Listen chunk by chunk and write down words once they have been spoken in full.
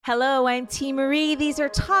Hello, I'm T. Marie. These are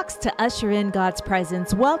talks to usher in God's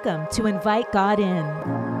presence. Welcome to Invite God In.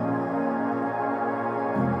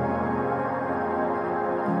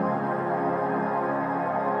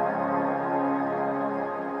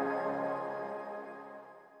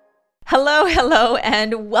 Hello,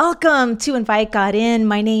 and welcome to Invite God In.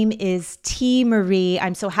 My name is T. Marie.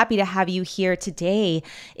 I'm so happy to have you here. Today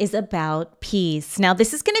is about peace. Now,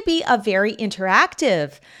 this is going to be a very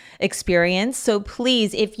interactive experience. So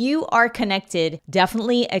please, if you are connected,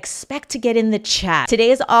 definitely expect to get in the chat.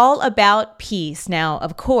 Today is all about peace. Now,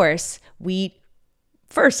 of course, we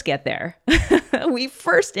first get there. We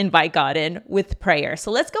first invite God in with prayer.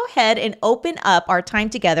 So let's go ahead and open up our time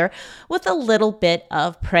together with a little bit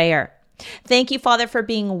of prayer. Thank you, Father, for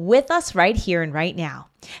being with us right here and right now.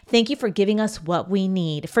 Thank you for giving us what we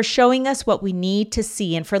need, for showing us what we need to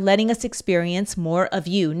see, and for letting us experience more of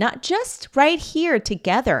you, not just right here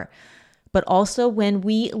together, but also when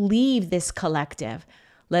we leave this collective.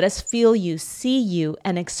 Let us feel you, see you,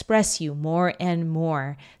 and express you more and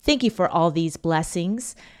more. Thank you for all these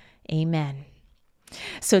blessings. Amen.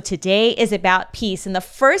 So today is about peace, and the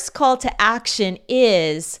first call to action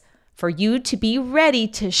is for you to be ready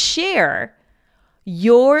to share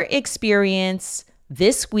your experience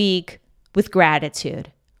this week with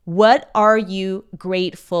gratitude. What are you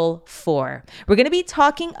grateful for? We're going to be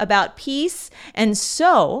talking about peace. And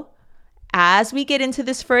so as we get into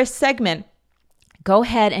this first segment, go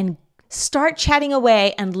ahead and start chatting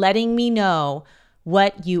away and letting me know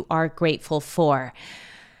what you are grateful for.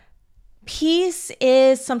 Peace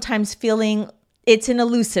is sometimes it's an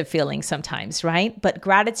elusive feeling sometimes, right? But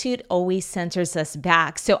gratitude always centers us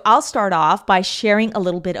back. So I'll start off by sharing a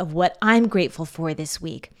little bit of what I'm grateful for this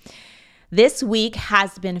week. This week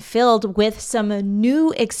has been filled with some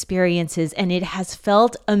new experiences, and it has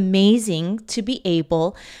felt amazing to be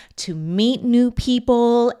able to meet new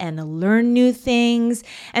people and learn new things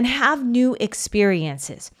and have new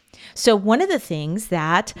experiences. So one of the things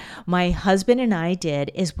that my husband and I did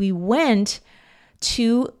is we went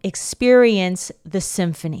to experience the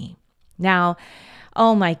symphony. Now,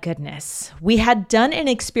 oh my goodness, we had done an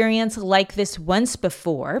experience like this once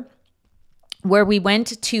before, where we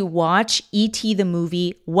went to watch E.T. the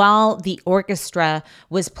movie while the orchestra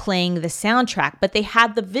was playing the soundtrack, but they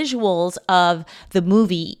had the visuals of the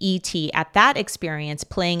movie E.T. at that experience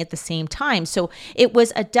playing at the same time. So it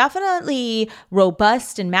was a definitely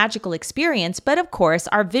robust and magical experience, but of course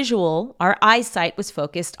our eyesight was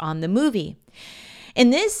focused on the movie. In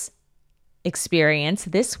this experience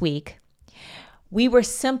this week, we were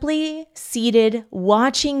simply seated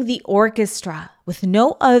watching the orchestra with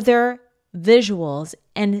no other visuals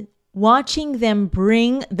and watching them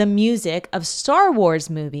bring the music of Star Wars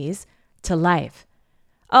movies to life.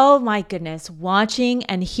 Oh my goodness, watching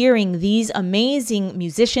and hearing these amazing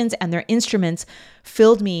musicians and their instruments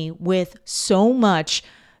filled me with so much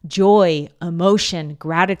joy, emotion,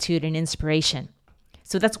 gratitude, and inspiration.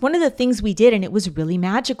 So that's one of the things we did, and it was really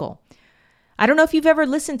magical. I don't know if you've ever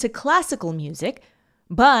listened to classical music,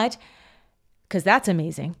 but because that's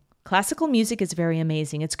amazing. Classical music is very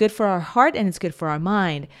amazing. It's good for our heart and it's good for our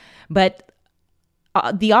mind. But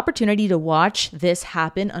the opportunity to watch this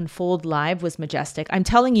unfold live was majestic. I'm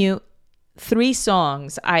telling you, 3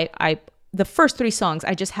 songs, the first 3 songs,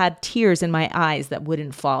 I just had tears in my eyes that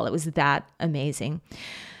wouldn't fall. It was that amazing.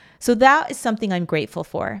 So that is something I'm grateful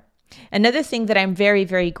for. Another thing that I'm very,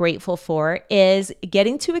 very grateful for is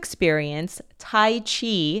getting to experience Tai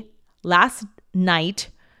Chi last night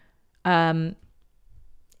in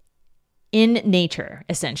nature,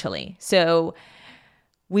 essentially. So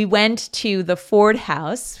we went to the Ford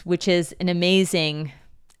House, which is it's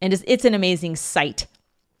an amazing site.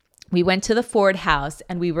 We went to the Ford House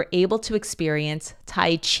and we were able to experience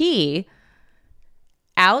Tai Chi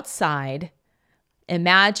outside.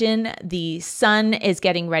 Imagine the sun is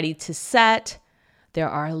getting ready to set. There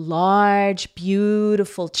are large,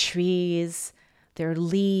 beautiful trees. Their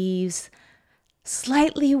leaves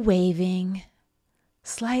slightly waving.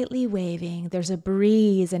 There's a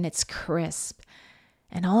breeze and it's crisp.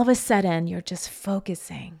 And all of a sudden, you're just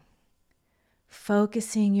focusing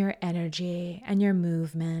your energy and your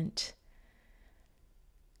movement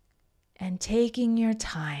and taking your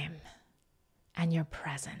time and your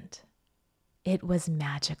present. It was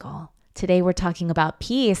magical. Today we're talking about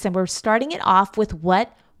peace, and we're starting it off with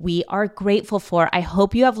what we are grateful for. I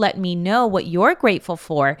hope you have let me know what you're grateful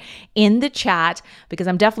for in the chat, because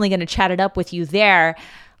I'm definitely going to chat it up with you there.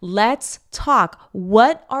 Let's talk.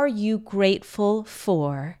 What are you grateful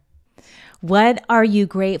for? What are you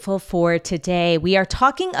grateful for today? We are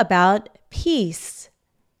talking about peace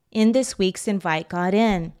in this week's Invite God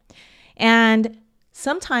In. And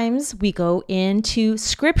Sometimes we go into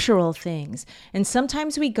scriptural things, and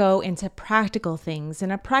sometimes we go into practical things.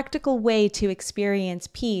 And a practical way to experience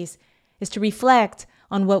peace is to reflect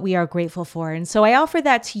on what we are grateful for. And so I offer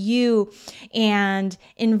that to you and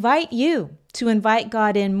invite you to invite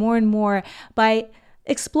God in more and more by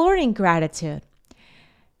exploring gratitude.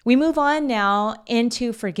 We move on now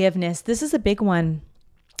into forgiveness. This is a big one.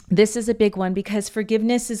 This is a big one because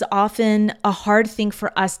forgiveness is often a hard thing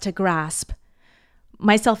for us to grasp,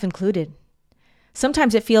 myself included.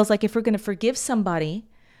 Sometimes it feels like if we're going to forgive somebody,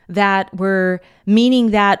 that we're meaning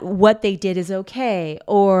that what they did is okay.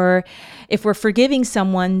 Or if we're forgiving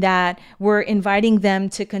someone, that we're inviting them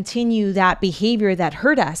to continue that behavior that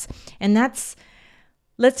hurt us. And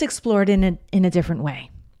let's explore it in a different way.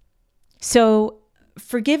 So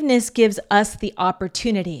forgiveness gives us the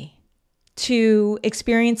opportunity to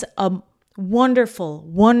experience a wonderful,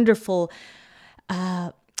 wonderful,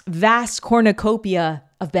 vast cornucopia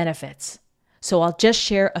of benefits. So I'll just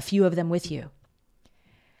share a few of them with you.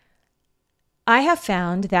 I have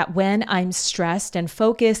found that when I'm stressed and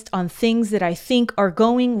focused on things that I think are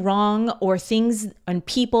going wrong or things and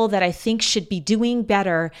people that I think should be doing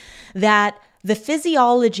better, that the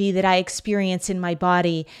physiology that I experience in my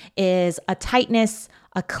body is a tightness,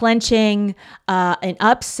 a clenching, an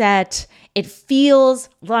upset. It feels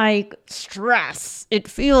like stress. It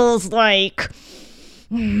feels like,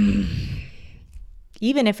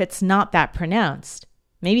 even if it's not that pronounced.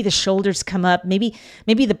 Maybe the shoulders come up, maybe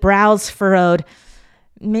the brows furrowed,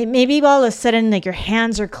 maybe all of a sudden like your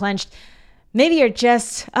hands are clenched. Maybe you're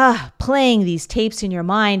just playing these tapes in your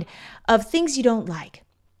mind of things you don't like.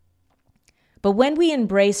 But when we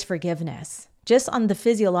embrace forgiveness, just on the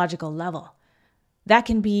physiological level, that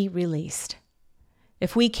can be released.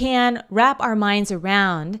 If we can wrap our minds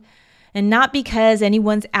around, and not because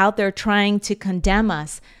anyone's out there trying to condemn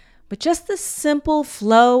us, but just the simple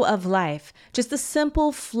flow of life, just the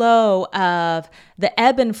simple flow of the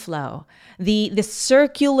ebb and flow, the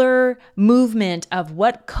circular movement of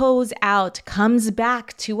what goes out comes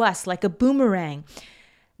back to us like a boomerang.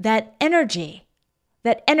 That energy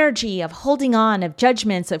of holding on, of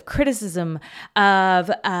judgments, of criticism, of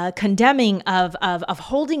condemning, of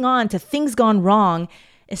holding on to things gone wrong,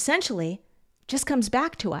 essentially just comes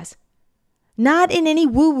back to us. Not in any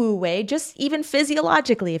woo-woo way, just even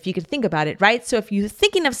physiologically, if you could think about it, right? So if you're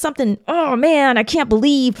thinking of something, oh man, I can't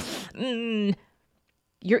believe,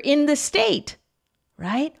 you're in the state,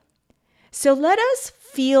 right? So let us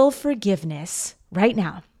feel forgiveness right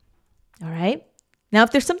now, all right? Now,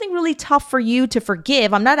 if there's something really tough for you to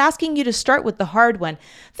forgive, I'm not asking you to start with the hard one.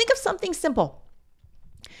 Think of something simple.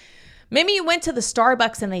 Maybe you went to the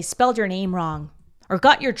Starbucks and they spelled your name wrong or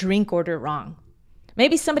got your drink order wrong.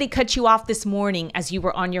 Maybe somebody cut you off this morning as you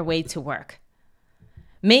were on your way to work.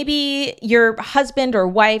 Maybe your husband or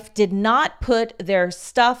wife did not put their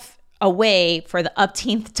stuff away for the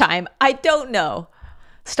umpteenth time. I don't know.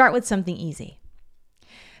 Start with something easy.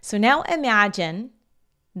 So now imagine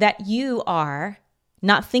that you are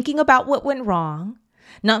not thinking about what went wrong,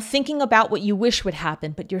 not thinking about what you wish would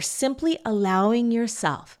happen, but you're simply allowing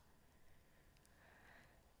yourself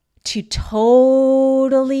to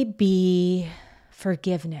totally be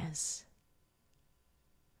forgiveness,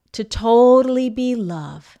 to totally be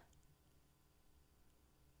love,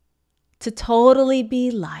 to totally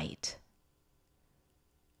be light,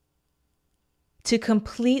 to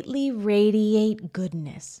completely radiate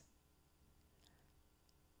goodness.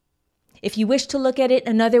 If you wish to look at it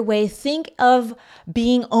another way, think of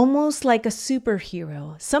being almost like a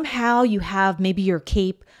superhero. Somehow you have maybe your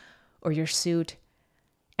cape or your suit,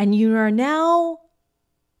 and you are now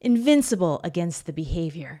invincible against the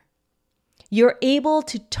behavior. You're able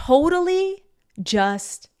to totally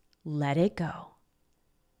just let it go.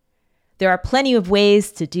 There are plenty of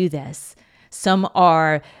ways to do this. Some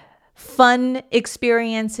are fun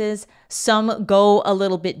experiences. Some go a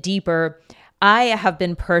little bit deeper. I have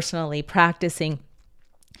been personally practicing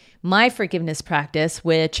my forgiveness practice,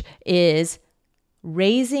 which is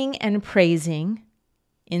raising and praising,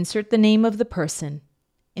 insert the name of the person,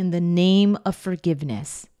 in the name of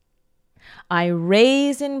forgiveness. I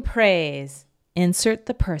raise and praise, insert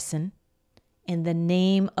the person, in the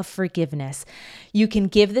name of forgiveness. You can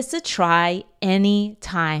give this a try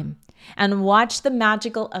anytime and watch the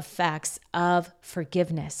magical effects of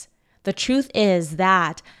forgiveness. The truth is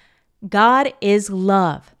that God is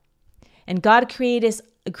love, and God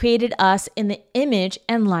created us in the image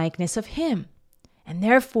and likeness of Him. And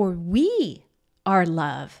therefore, we are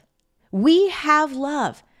love. We have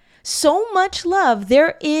love. So much love.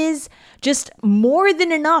 There is just more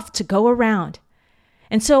than enough to go around.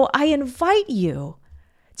 And so I invite you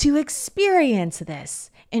to experience this,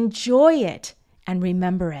 enjoy it, and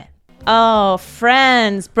remember it. Oh,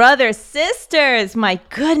 friends, brothers, sisters, my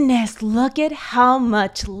goodness, look at how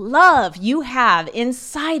much love you have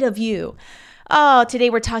inside of you. Oh, today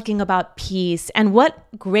we're talking about peace, and what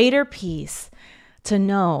greater peace to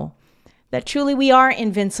know that truly we are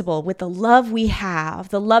invincible with the love we have,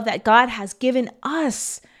 the love that God has given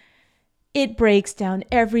us. It breaks down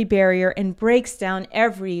every barrier and breaks down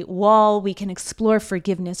every wall. We can explore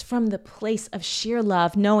forgiveness from the place of sheer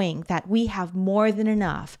love, knowing that we have more than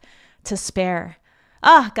enough to spare.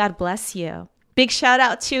 God bless you. Big shout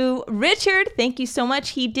out to Richard. Thank you so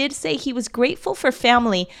much. He did say he was grateful for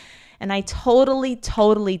family. And I totally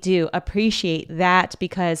do appreciate that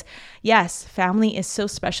because yes, family is so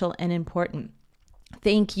special and important.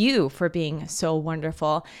 Thank you for being so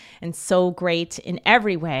wonderful and so great in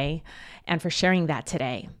every way and for sharing that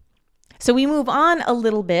today. So we move on a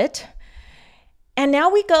little bit and now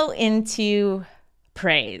we go into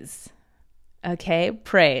praise. Okay,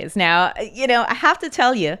 praise. Now, I have to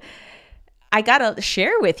tell you, I got to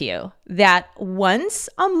share with you that once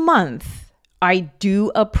a month, I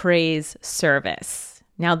do a praise service.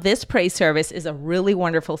 Now, this praise service is a really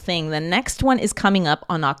wonderful thing. The next one is coming up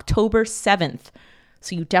on October 7th.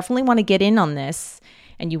 So you definitely want to get in on this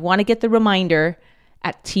and you want to get the reminder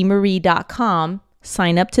at tmarie.com,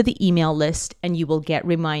 sign up to the email list, and you will get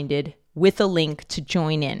reminded with a link to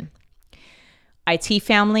join in. IT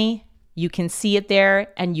family, you can see it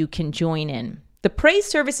there and you can join in. The praise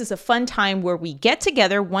service is a fun time where we get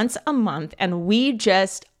together once a month and we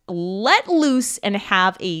just let loose and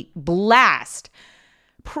have a blast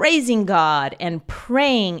praising God and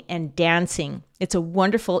praying and dancing. It's a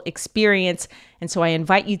wonderful experience. And so I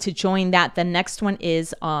invite you to join that. The next one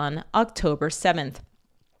is on October 7th.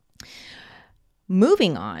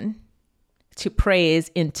 Moving on to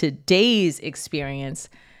praise in today's experience,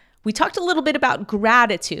 we talked a little bit about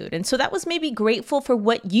gratitude. And so that was maybe grateful for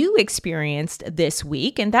what you experienced this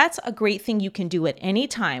week. And that's a great thing you can do at any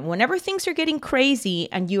time. Whenever things are getting crazy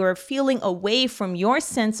and you are feeling away from your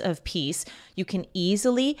sense of peace, you can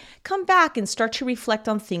easily come back and start to reflect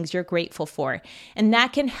on things you're grateful for. And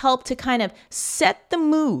that can help to kind of set the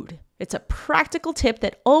mood. It's a practical tip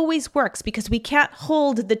that always works because we can't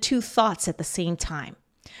hold the two thoughts at the same time.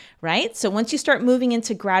 Right? So once you start moving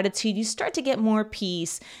into gratitude, you start to get more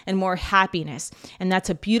peace and more happiness. And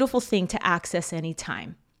that's a beautiful thing to access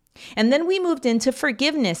anytime. And then we moved into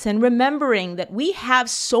forgiveness and remembering that we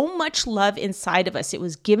have so much love inside of us. It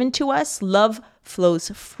was given to us. Love flows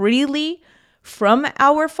freely from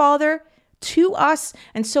our Father to us.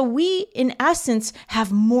 And so we, in essence,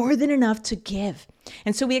 have more than enough to give.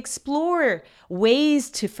 And so we explore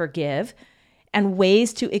ways to forgive and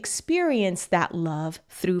ways to experience that love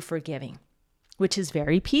through forgiving, which is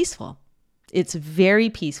very peaceful. It's very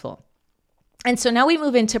peaceful. And so now we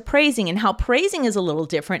move into praising, and how praising is a little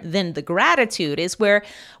different than the gratitude is where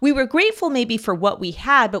we were grateful maybe for what we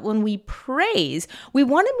had, but when we praise, we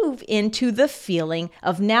want to move into the feeling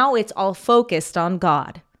of now it's all focused on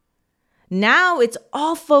God. Now it's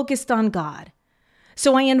all focused on God.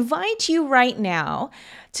 So I invite you right now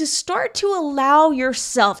to start to allow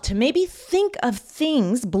yourself to maybe think of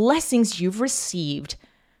things, blessings you've received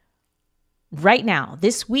right now,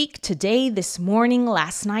 this week, today, this morning,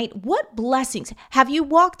 last night. What blessings have you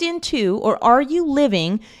walked into or are you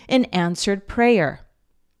living in answered prayer?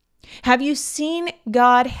 Have you seen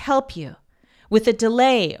God help you with a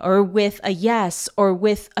delay or with a yes or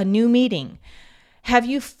with a new meeting? Have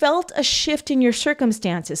you felt a shift in your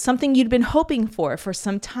circumstances, something you'd been hoping for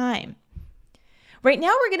some time? Right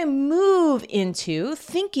now, we're going to move into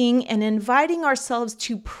thinking and inviting ourselves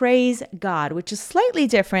to praise God, which is slightly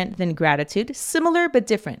different than gratitude, similar but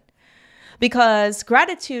different. Because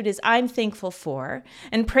gratitude is I'm thankful for,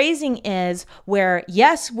 and praising is where,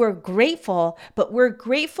 yes, we're grateful, but we're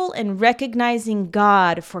grateful and recognizing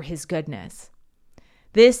God for his goodness.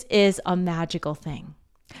 This is a magical thing.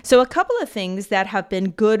 So a couple of things that have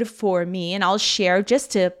been good for me, and I'll share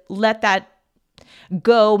just to let that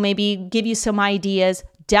go, maybe give you some ideas.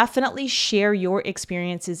 Definitely share your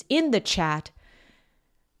experiences in the chat.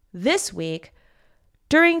 This week,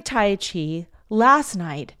 during Tai Chi, last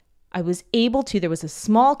night, there was a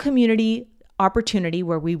small community opportunity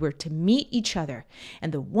where we were to meet each other.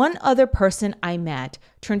 And the one other person I met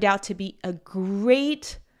turned out to be a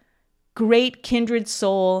great kindred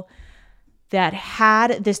soul that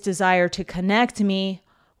had this desire to connect me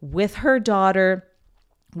with her daughter,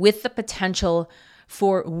 with the potential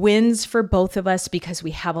for wins for both of us because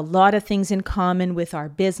we have a lot of things in common with our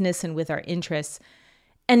business and with our interests.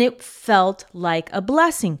 And it felt like a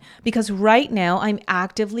blessing because right now I'm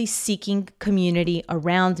actively seeking community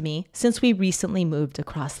around me since we recently moved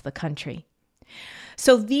across the country.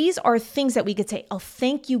 So these are things that we could say, oh,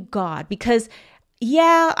 thank you, God, because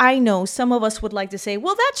yeah, I know some of us would like to say,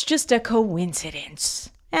 well, that's just a coincidence.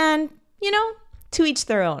 And, to each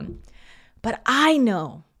their own. But I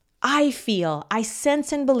know, I feel, I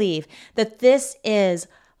sense and believe that this is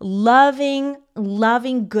loving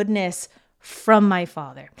goodness from my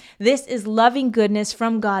Father. This is loving goodness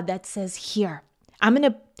from God that says, here, I'm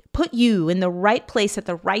going to put you in the right place at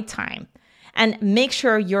the right time and make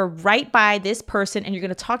sure you're right by this person and you're going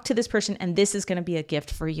to talk to this person and this is going to be a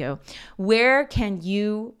gift for you. Where can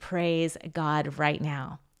you praise God right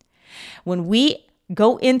now? When we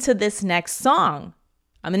go into this next song,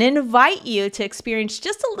 I'm going to invite you to experience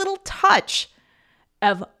just a little touch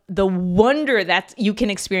of the wonder that you can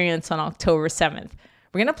experience on October 7th.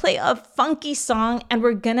 We're going to play a funky song and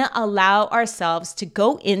we're going to allow ourselves to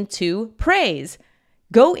go into praise.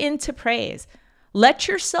 Go into praise. Let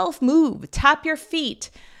yourself move. Tap your feet.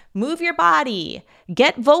 Move your body.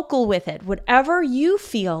 Get vocal with it. Whatever you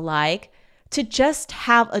feel like, to just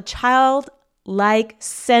have a childlike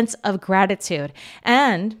sense of gratitude.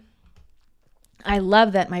 And I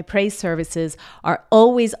love that my praise services are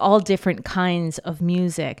always all different kinds of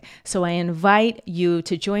music. So I invite you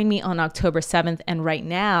to join me on October 7th. And right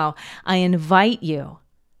now, I invite you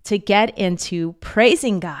to get into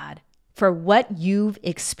praising God for what you've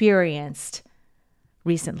experienced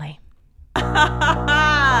recently. Woo!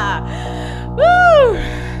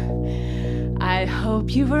 I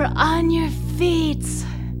hope you were on your feet.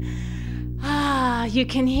 You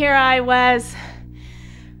can hear I was.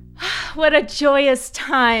 What a joyous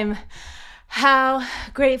time. How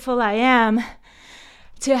grateful I am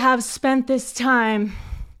to have spent this time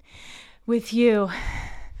with you,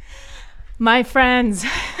 my friends.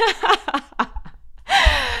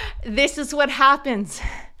 This is what happens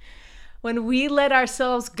when we let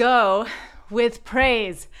ourselves go with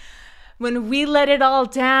praise, when we let it all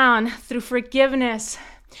down through forgiveness,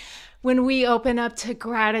 when we open up to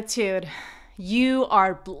gratitude. You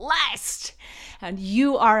are blessed. And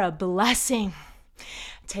you are a blessing.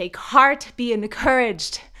 Take heart, be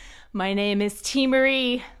encouraged. My name is T.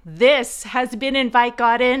 Marie. This has been Invite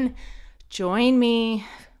God In. Join me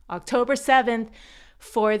October 7th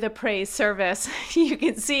for the praise service. You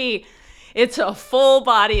can see it's a full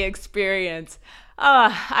body experience.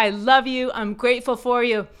 I love you. I'm grateful for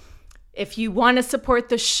you. If you want to support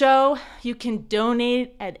the show, you can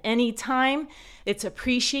donate at any time. It's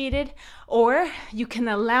appreciated. Or you can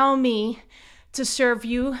allow me to serve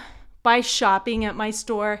you by shopping at my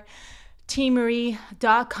store,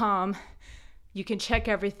 tmarie.com. You can check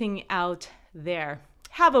everything out there.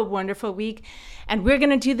 Have a wonderful week. And we're going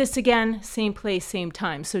to do this again, same place, same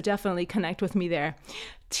time. So definitely connect with me there.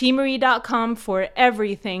 tmarie.com for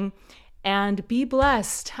everything. And be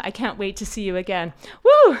blessed. I can't wait to see you again.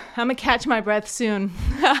 Woo! I'm going to catch my breath soon.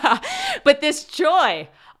 But this joy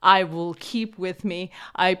I will keep with me.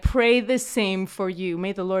 I pray the same for you.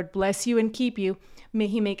 May the Lord bless you and keep you. May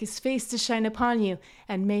he make his face to shine upon you,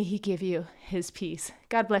 and may he give you his peace.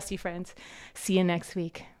 God bless you, friends. See you next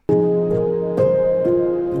week.